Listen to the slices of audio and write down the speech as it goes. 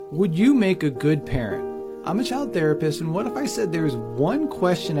Would you make a good parent? I'm a child therapist, and what if I said there's one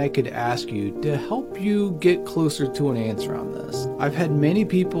question I could ask you to help you get closer to an answer on this? I've had many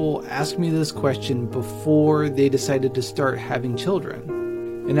people ask me this question before they decided to start having children,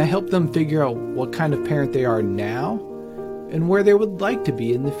 and I help them figure out what kind of parent they are now and where they would like to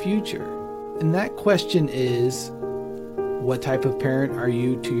be in the future. And that question is, what type of parent are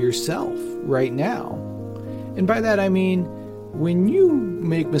you to yourself right now? And by that I mean, when you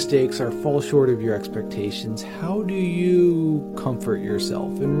make mistakes or fall short of your expectations, how do you comfort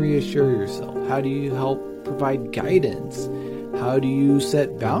yourself and reassure yourself? How do you help provide guidance? How do you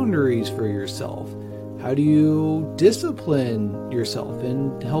set boundaries for yourself? How do you discipline yourself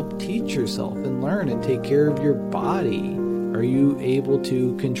and help teach yourself and learn and take care of your body? Are you able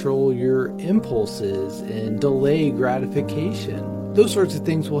to control your impulses and delay gratification? Those sorts of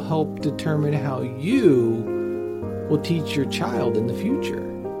things will help determine how you will teach your child in the future.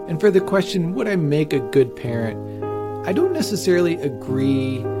 And for the question, would I make a good parent? I don't necessarily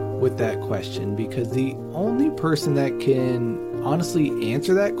agree with that question, because the only person that can honestly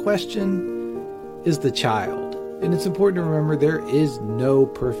answer that question is the child. And it's important to remember there is no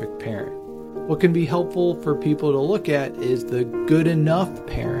perfect parent. What can be helpful for people to look at is the good enough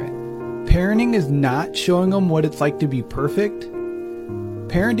parent. Parenting is not showing them what it's like to be perfect.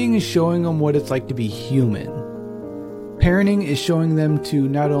 Parenting is showing them what it's like to be human. Parenting is showing them to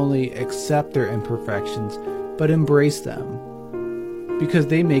not only accept their imperfections, but embrace them. Because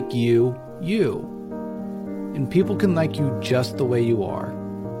they make you, you. And people can like you just the way you are,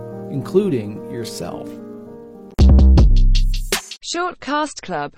 including yourself. Shortcast Club.